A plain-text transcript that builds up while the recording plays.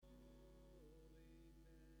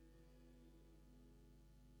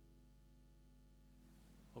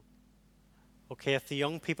Okay, if the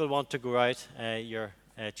young people want to go out, your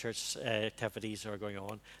church activities are going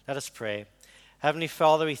on. Let us pray. Heavenly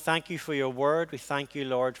Father, we thank you for your word. We thank you,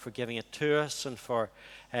 Lord, for giving it to us and for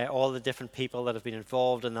all the different people that have been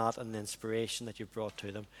involved in that and the inspiration that you've brought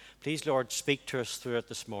to them. Please, Lord, speak to us through it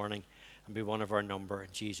this morning and be one of our number. In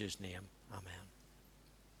Jesus' name, amen.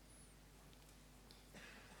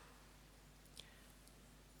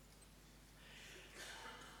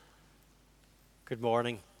 Good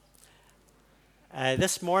morning.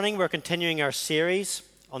 This morning we're continuing our series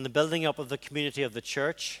on the building up of the community of the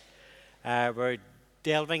church. We're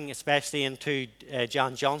delving especially into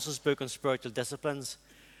John Johnson's book on spiritual disciplines.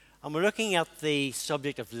 And we're looking at the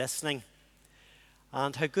subject of listening.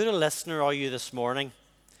 And how good a listener are you this morning?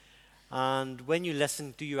 And when you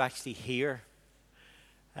listen, do you actually hear?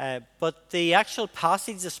 But the actual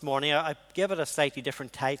passage this morning, I give it a slightly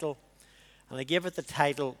different title. And I give it the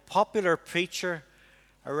title, Popular Preacher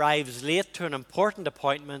Arrives Late to an Important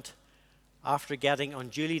Appointment After Getting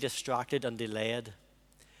Unduly Distracted and Delayed.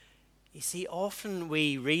 You see, often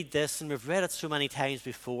we read this, and we've read it so many times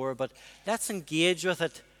before, but let's engage with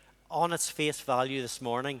it on its face value this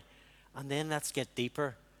morning, and then let's get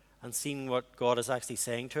deeper and see what God is actually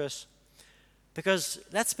saying to us. Because,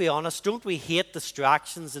 let's be honest, don't we hate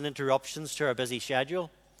distractions and interruptions to our busy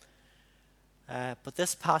schedule? But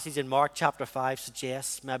this passage in Mark chapter 5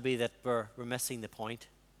 suggests maybe that we're missing the point.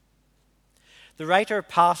 The writer,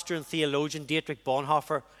 pastor, and theologian Dietrich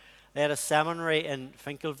Bonhoeffer led a seminary in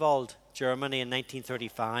Finkelwald, Germany in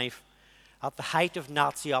 1935 at the height of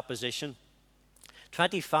Nazi opposition.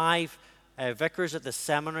 25 vicars at the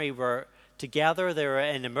seminary were together. They were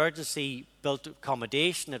in emergency built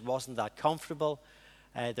accommodation. It wasn't that comfortable.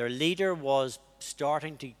 Their leader was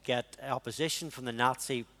starting to get opposition from the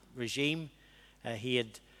Nazi regime. He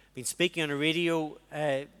had been speaking on a radio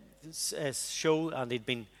show, and he'd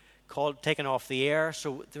been taken off the air,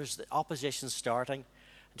 so there's the opposition starting.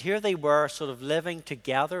 And here they were sort of living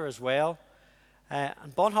together as well.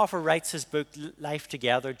 And Bonhoeffer writes his book, Life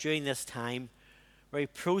Together, during this time, where he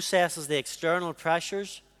processes the external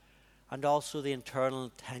pressures and also the internal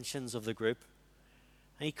tensions of the group.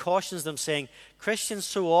 And he cautions them, saying, Christians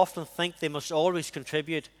so often think they must always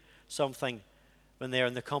contribute something when they are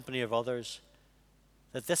in the company of others,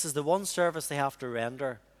 that this is the one service they have to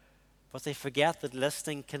render, but they forget that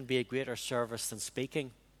listening can be a greater service than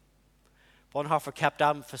speaking. Bonhoeffer kept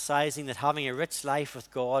emphasizing that having a rich life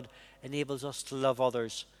with God enables us to love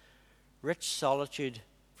others. Rich solitude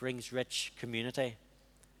brings rich community.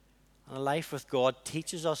 And a life with God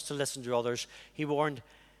teaches us to listen to others. He warned,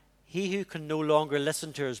 he who can no longer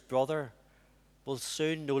listen to his brother will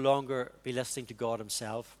soon no longer be listening to God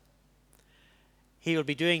himself. He will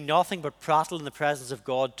be doing nothing but prattle in the presence of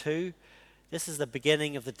God too. This is the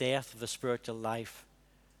beginning of the death of the spiritual life.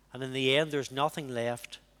 And in the end, there's nothing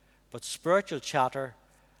left but spiritual chatter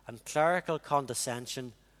and clerical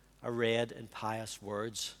condescension arrayed in pious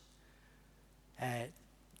words.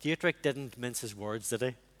 Dietrich didn't mince his words, did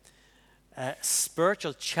he?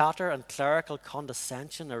 Spiritual chatter and clerical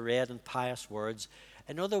condescension arrayed in pious words.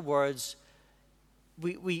 In other words,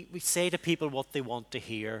 we say to people what they want to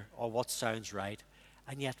hear or what sounds right,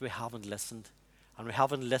 and yet we haven't listened. And we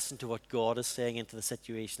haven't listened to what God is saying into the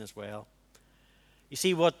situation as well. You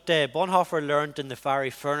see, what Bonhoeffer learned in the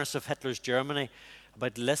fiery furnace of Hitler's Germany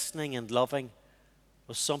about listening and loving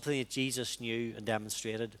was something that Jesus knew and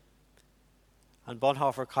demonstrated. And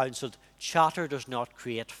Bonhoeffer counseled, chatter does not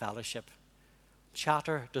create fellowship.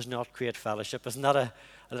 Chatter does not create fellowship. Isn't that a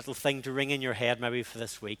little thing to ring in your head maybe for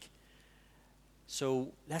this week? So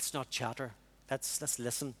let's not chatter. Let's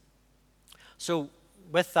listen. So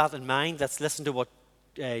with that in mind, let's listen to what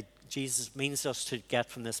Jesus means us to get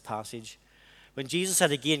from this passage. When Jesus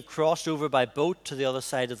had again crossed over by boat to the other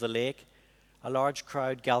side of the lake, a large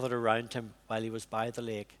crowd gathered around him while he was by the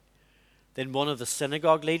lake. Then one of the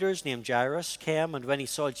synagogue leaders named Jairus came, and when he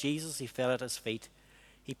saw Jesus, he fell at his feet.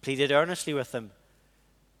 He pleaded earnestly with him,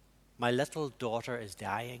 "My little daughter is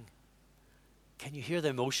dying." Can you hear the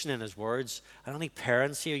emotion in his words? And any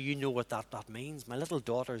parents here, you know what that means. My little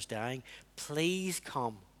daughter is dying. Please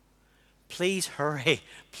come. Please hurry.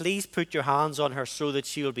 Please put your hands on her so that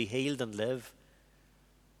she will be healed and live.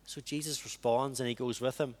 So Jesus responds and he goes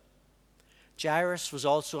with him. Jairus was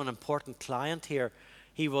also an important client here.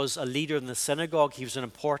 He was a leader in the synagogue. He was an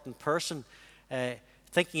important person.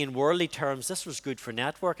 Thinking in worldly terms, this was good for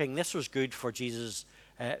networking. This was good for Jesus'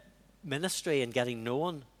 ministry and getting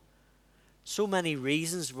known. So many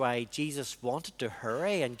reasons why Jesus wanted to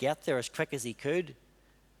hurry and get there as quick as he could.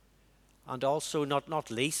 And also, not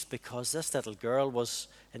least, because this little girl was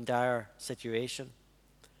in dire situation.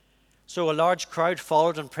 So a large crowd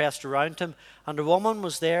followed and pressed around him, and a woman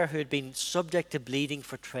was there who had been subject to bleeding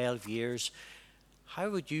for 12 years. How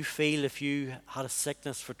would you feel if you had a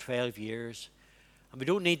sickness for 12 years? And we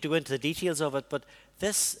don't need to go into the details of it, but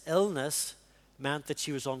this illness meant that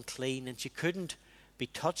she was unclean and she couldn't be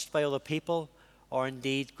touched by other people or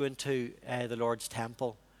indeed go into the Lord's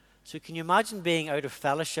temple. So can you imagine being out of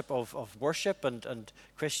fellowship of worship and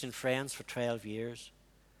Christian friends for 12 years?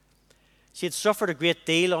 She had suffered a great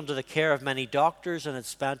deal under the care of many doctors and had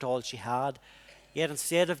spent all she had. Yet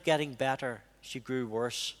instead of getting better, she grew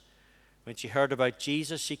worse. When she heard about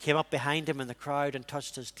Jesus, she came up behind him in the crowd and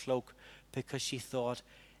touched his cloak because she thought,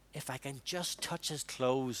 if I can just touch his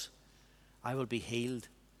clothes, I will be healed.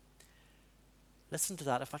 Listen to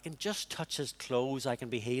that. If I can just touch his clothes, I can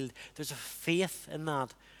be healed. There's a faith in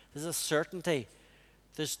that. There's a certainty.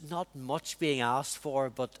 There's not much being asked for,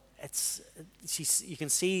 but you can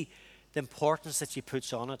see the importance that she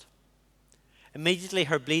puts on it. Immediately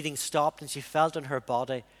her bleeding stopped and she felt in her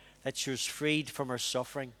body that she was freed from her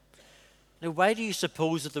suffering. Now, why do you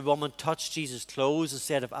suppose that the woman touched Jesus' clothes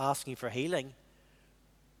instead of asking for healing?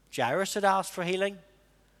 Jairus had asked for healing.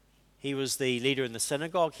 He was the leader in the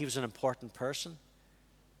synagogue. He was an important person.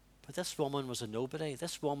 But this woman was a nobody.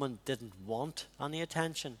 This woman didn't want any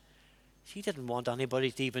attention. She didn't want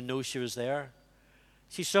anybody to even know she was there.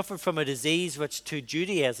 She suffered from a disease which to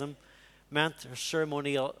Judaism meant her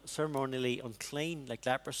ceremonially unclean, like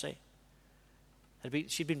leprosy.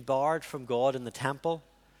 She'd been barred from God in the temple.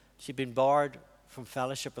 She'd been barred from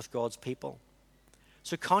fellowship with God's people.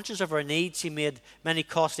 So conscious of her need, she made many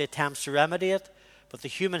costly attempts to remedy it, but the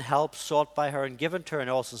human help sought by her and given to her in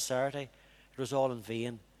all sincerity, it was all in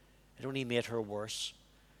vain. It only made her worse.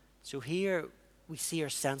 So here we see her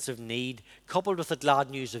sense of need, coupled with the glad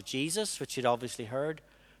news of Jesus, which she'd obviously heard,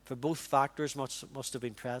 for both factors must have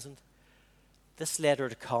been present. This led her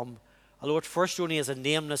to come, although at first only as a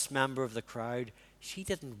nameless member of the crowd. She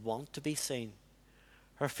didn't want to be seen.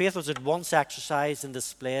 Her faith was at once exercised and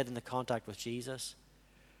displayed in the contact with Jesus.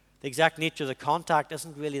 The exact nature of the contact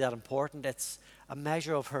isn't really that important. It's a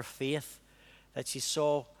measure of her faith that she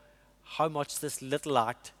saw how much this little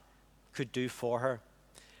act could do for her.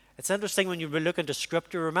 It's interesting when you look into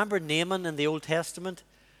Scripture. Remember Naaman in the Old Testament?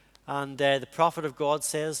 And the prophet of God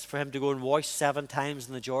says for him to go and wash 7 times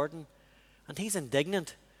in the Jordan. And he's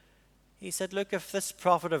indignant. He said, look, if this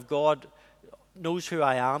prophet of God knows who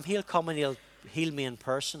I am, he'll come and he'll heal me in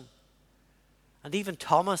person. And even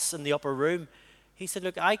Thomas in the upper room, he said,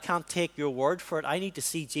 look, I can't take your word for it. I need to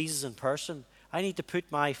see Jesus in person. I need to put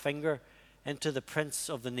my finger into the prints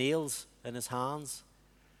of the nails in his hands.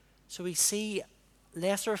 So we see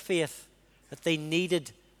lesser faith, that they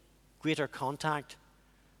needed greater contact.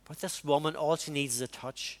 But this woman, all she needs is a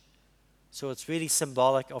touch. So it's really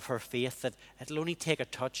symbolic of her faith that it'll only take a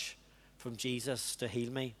touch from Jesus to heal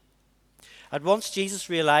me. At once Jesus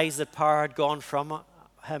realized that power had gone from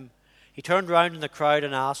him. He turned round in the crowd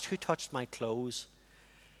and asked, who touched my clothes?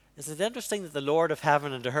 Isn't it interesting that the Lord of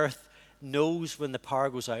heaven and earth knows when the power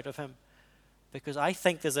goes out of him? Because I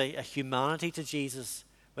think there's a humanity to Jesus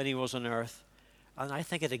when he was on earth. And I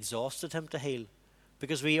think it exhausted him to heal.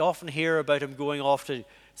 Because we often hear about him going off to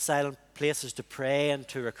silent places to pray and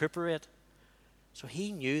to recuperate. So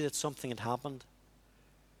he knew that something had happened.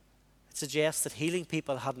 It suggests that healing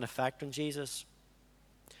people had an effect on Jesus.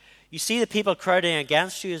 You see the people crowding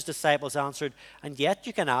against you, his disciples answered, and yet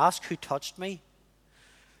you can ask, who touched me?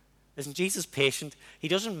 Isn't Jesus patient? He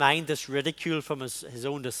doesn't mind this ridicule from his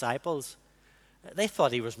own disciples. They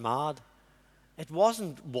thought he was mad. It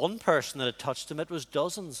wasn't one person that had touched him, it was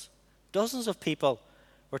dozens. Dozens of people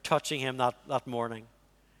were touching him that morning.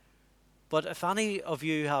 But if any of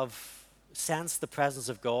you have sensed the presence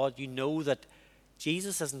of God, you know that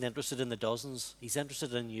Jesus isn't interested in the dozens. He's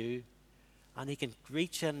interested in you. And he can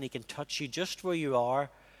reach in and he can touch you just where you are,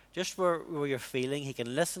 just where you're feeling. He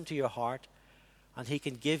can listen to your heart and he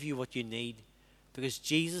can give you what you need. Because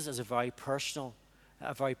Jesus is a very personal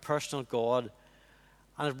God.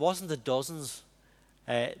 And it wasn't the dozens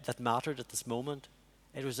that mattered at this moment.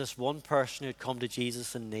 It was this one person who had come to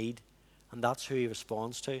Jesus in need. And that's who he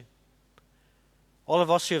responds to. All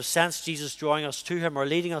of us who have sensed Jesus drawing us to him or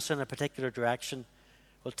leading us in a particular direction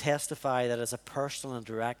will testify that it's a personal and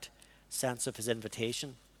direct sense of his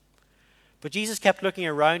invitation. But Jesus kept looking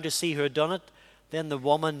around to see who had done it. Then the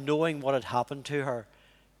woman, knowing what had happened to her,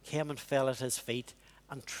 came and fell at his feet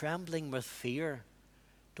and trembling with fear.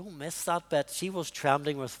 Don't miss that bit. She was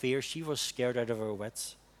trembling with fear. She was scared out of her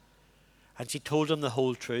wits. And she told him the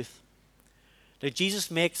whole truth. Now, Jesus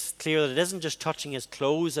makes clear that it isn't just touching his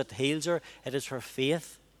clothes that heals her, it is her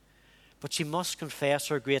faith. But she must confess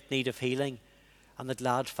her great need of healing and the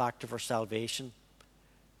glad fact of her salvation.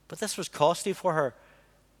 But this was costly for her.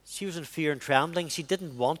 She was in fear and trembling. She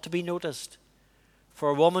didn't want to be noticed.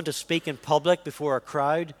 For a woman to speak in public before a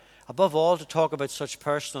crowd, above all to talk about such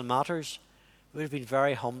personal matters, it would have been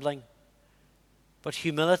very humbling. But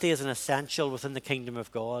humility is an essential within the kingdom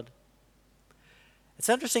of God. It's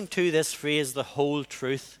interesting too, this phrase, the whole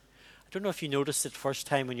truth. I don't know if you noticed it first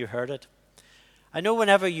time when you heard it. I know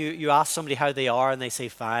whenever you ask somebody how they are and they say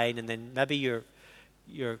fine, and then maybe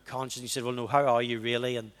you're conscious, you say, well, no, how are you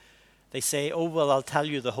really? And they say, oh, well, I'll tell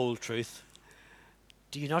you the whole truth.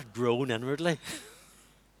 Do you not groan inwardly?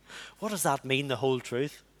 What does that mean, the whole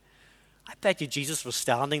truth? I bet you Jesus was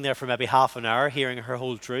standing there for maybe half an hour hearing her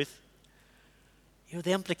whole truth. You know,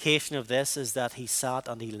 the implication of this is that he sat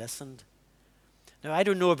and he listened. Now, I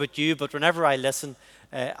don't know about you, but whenever I listen,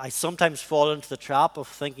 I sometimes fall into the trap of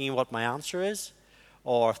thinking what my answer is,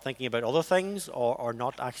 or thinking about other things, or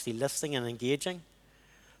not actually listening and engaging.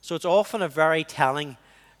 So it's often a very telling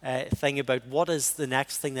thing about what is the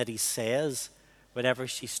next thing that he says whenever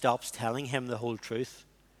she stops telling him the whole truth.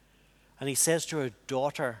 And he says to her,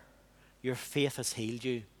 daughter, your faith has healed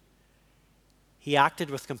you. He acted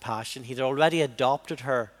with compassion. He'd already adopted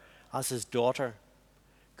her as his daughter.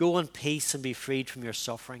 Go in peace and be freed from your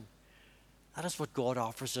suffering. That is what God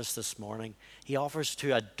offers us this morning. He offers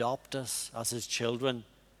to adopt us as his children.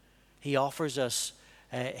 He offers us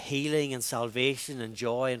healing and salvation and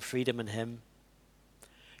joy and freedom in him.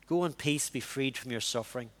 Go in peace, be freed from your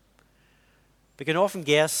suffering. We can often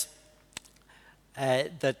guess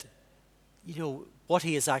that, you know, what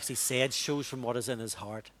he has actually said shows from what is in his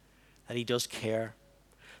heart, that he does care.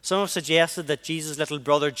 Some have suggested that Jesus' little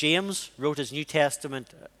brother James wrote his New Testament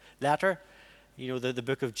letter, you know, the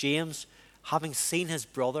book of James, having seen his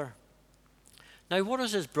brother. Now, what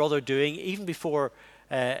was his brother doing even before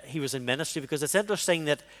he was in ministry? Because it's interesting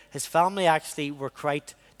that his family actually were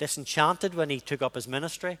quite disenchanted when he took up his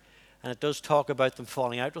ministry, and it does talk about them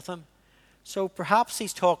falling out with him. So perhaps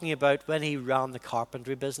he's talking about when he ran the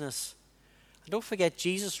carpentry business. And don't forget,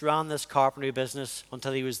 Jesus ran this carpentry business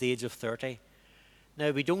until he was the age of 30.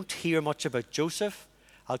 Now, we don't hear much about Joseph.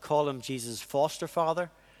 I'll call him Jesus' foster father,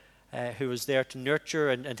 who was there to nurture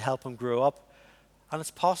and help him grow up. And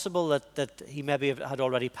it's possible that he maybe had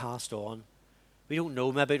already passed on. We don't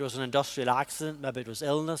know. Maybe it was an industrial accident. Maybe it was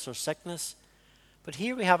illness or sickness. But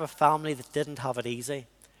here we have a family that didn't have it easy.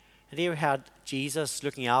 And here we had Jesus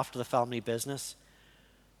looking after the family business.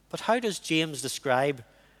 But how does James describe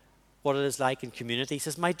what it is like in community? He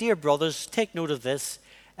says, my dear brothers, take note of this.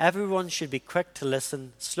 Everyone should be quick to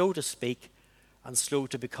listen, slow to speak, and slow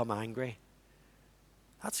to become angry.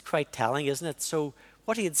 That's quite telling, isn't it? So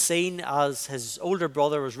what he had seen as his older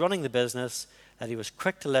brother was running the business, that he was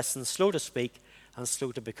quick to listen, slow to speak, and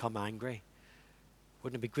slow to become angry.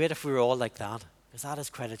 Wouldn't it be great if we were all like that? Because that is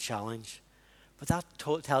quite a challenge. But that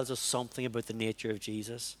tells us something about the nature of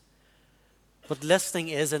Jesus. But listening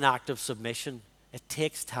is an act of submission. It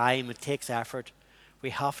takes time, it takes effort. We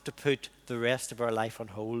have to put the rest of our life on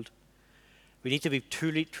hold. We need to be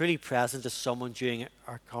truly present to someone during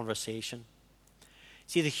our conversation.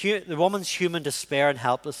 See, the woman's human despair and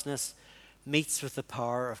helplessness meets with the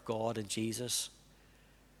power of God in Jesus.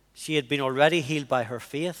 She had been already healed by her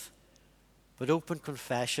faith, but open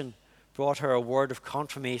confession brought her a word of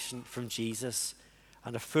confirmation from Jesus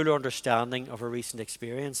and a fuller understanding of her recent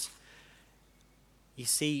experience. You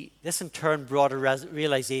see, this in turn brought a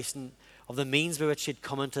realization of the means by which she had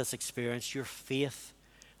come into this experience, your faith,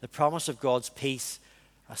 the promise of God's peace,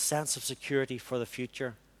 a sense of security for the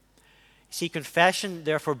future. You see, confession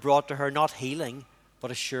therefore brought to her not healing,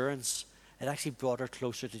 but assurance. It actually brought her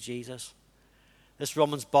closer to Jesus. This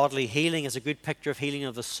woman's bodily healing is a good picture of healing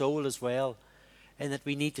of the soul as well, in that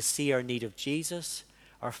we need to see our need of Jesus,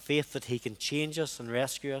 our faith that he can change us and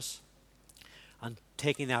rescue us, and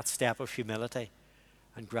taking that step of humility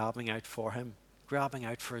and grabbing out for him, grabbing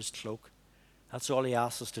out for his cloak. That's all he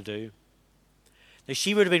asks us to do. Now,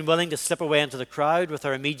 she would have been willing to slip away into the crowd with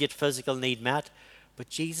her immediate physical need met, but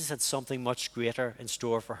Jesus had something much greater in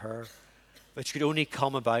store for her, which could only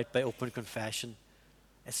come about by open confession.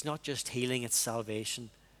 It's not just healing, it's salvation.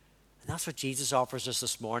 And that's what Jesus offers us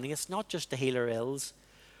this morning. It's not just to heal our ills,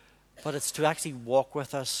 but it's to actually walk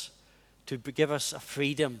with us, to give us a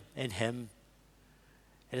freedom in him.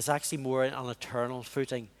 It is actually more on eternal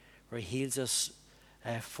footing, where he heals us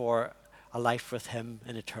for a life with him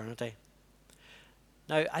in eternity.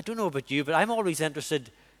 Now, I don't know about you, but I'm always interested,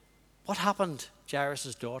 what happened to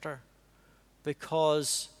Jairus' daughter?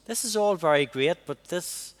 Because this is all very great, but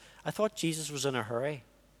I thought Jesus was in a hurry.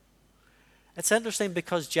 It's interesting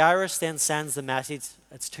because Jairus then sends the message,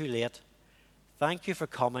 it's too late. Thank you for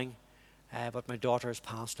coming. but my daughter has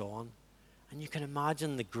passed on. And you can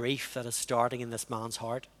imagine the grief that is starting in this man's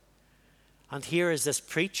heart. And here is this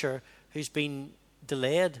preacher who's been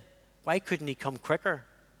delayed. Why couldn't he come quicker?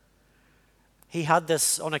 He had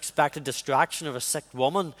this unexpected distraction of a sick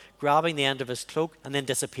woman grabbing the end of his cloak and then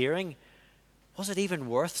disappearing. Was it even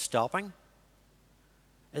worth stopping?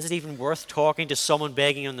 Is it even worth talking to someone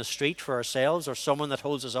begging on the street for ourselves, or someone that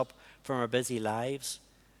holds us up from our busy lives?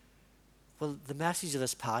 Well, the message of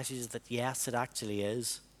this passage is that yes, it actually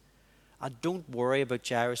is. And don't worry about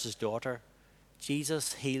Jairus' daughter.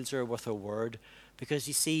 Jesus heals her with a word, because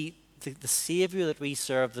you see, the Saviour that we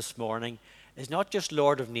serve this morning is not just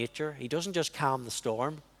Lord of nature. He doesn't just calm the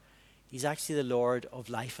storm. He's actually the Lord of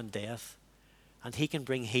life and death. And he can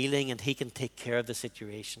bring healing, and he can take care of the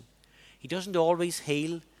situation. He doesn't always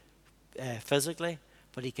heal physically,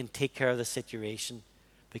 but he can take care of the situation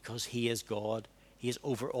because he is God. He is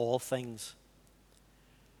over all things.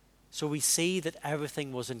 So we see that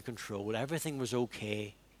everything was in control. Everything was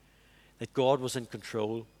okay. That God was in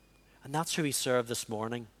control. And that's who we serve this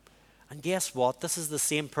morning. And guess what? This is the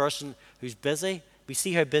same person who's busy. We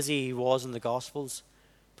see how busy he was in the Gospels.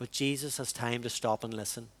 But Jesus has time to stop and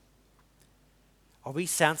listen. Are we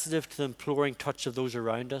sensitive to the imploring touch of those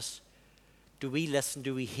around us? Do we listen?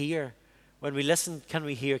 Do we hear? When we listen, can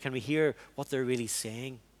we hear? Can we hear what they're really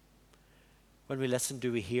saying? When we listen,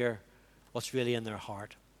 do we hear what's really in their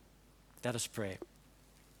heart? Let us pray.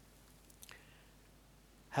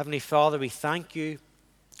 Heavenly Father, we thank you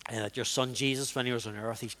that your Son Jesus, when he was on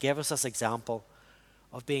earth, he gave us this example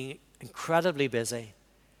of being incredibly busy,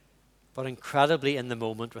 but incredibly in the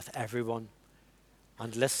moment with everyone,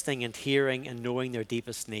 and listening and hearing and knowing their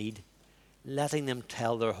deepest need, letting them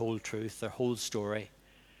tell their whole truth, their whole story,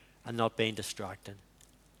 and not being distracted.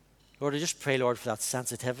 Lord, I just pray, Lord, for that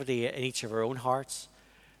sensitivity in each of our own hearts,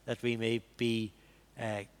 that we may be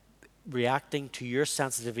reacting to your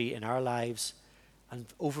sensitivity in our lives and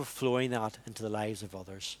overflowing that into the lives of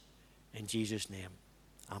others. In Jesus' name,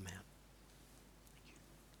 amen.